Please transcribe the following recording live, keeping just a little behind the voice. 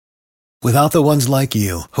Without the ones like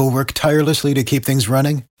you, who work tirelessly to keep things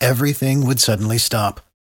running, everything would suddenly stop.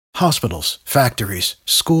 Hospitals, factories,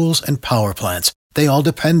 schools, and power plants, they all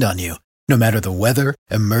depend on you. No matter the weather,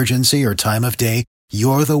 emergency, or time of day,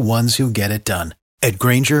 you're the ones who get it done. At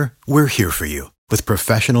Grainger, we're here for you with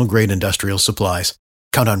professional-grade industrial supplies.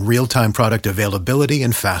 Count on real-time product availability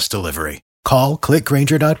and fast delivery. Call,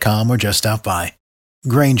 clickgrainger.com, or just stop by.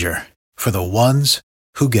 Grainger, for the ones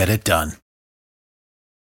who get it done.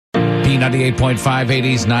 P98.5,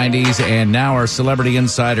 80s, 90s, and now our celebrity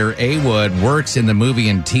insider, A. Wood, works in the movie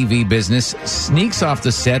and TV business, sneaks off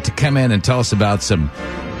the set to come in and tell us about some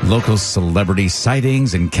local celebrity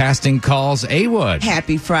sightings and casting calls. A. Wood.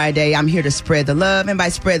 Happy Friday. I'm here to spread the love. And by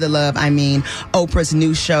spread the love, I mean Oprah's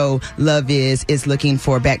new show, Love Is looking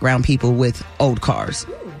for background people with old cars.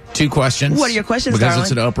 2 questions. What are your questions, because darling?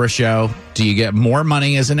 It's an Oprah show. Do you get more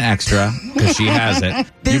money as an extra? Because she has it.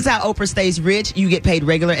 This is how Oprah stays rich. You get paid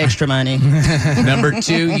regular extra money. Number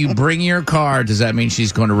 2, you bring your car. Does that mean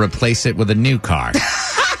she's going to replace it with a new car?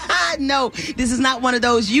 No, this is not one of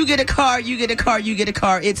those, you get a car, you get a car, you get a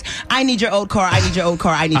car. It's, I need your old car, I need your old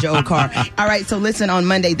car, I need your old car. All right, so listen, on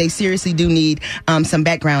Monday, they seriously do need some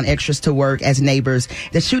background extras to work as neighbors.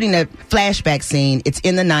 They're shooting a flashback scene. It's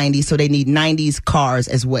in the 90s, so they need 90s cars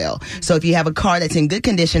as well. So if you have a car that's in good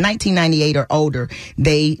condition, 1998 or older,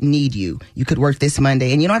 they need you. You could work this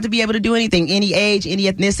Monday, and you don't have to be able to do anything, any age, any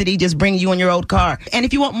ethnicity, just bring you in your old car. And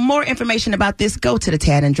if you want more information about this, go to the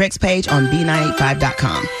Tad and Drex page on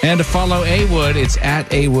B985.com. And to follow A. Wood, it's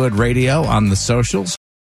at A. Wood Radio on the socials.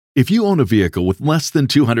 If you own a vehicle with less than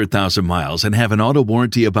 200,000 miles and have an auto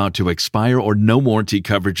warranty about to expire or no warranty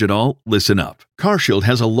coverage at all, listen up. CarShield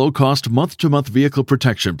has a low-cost month-to-month vehicle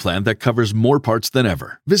protection plan that covers more parts than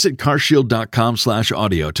ever. Visit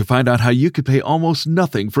carshield.com/audio to find out how you could pay almost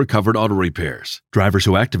nothing for covered auto repairs. Drivers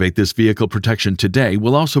who activate this vehicle protection today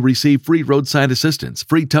will also receive free roadside assistance,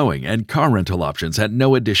 free towing, and car rental options at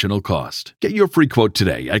no additional cost. Get your free quote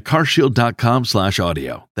today at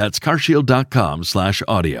carshield.com/audio. That's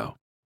carshield.com/audio.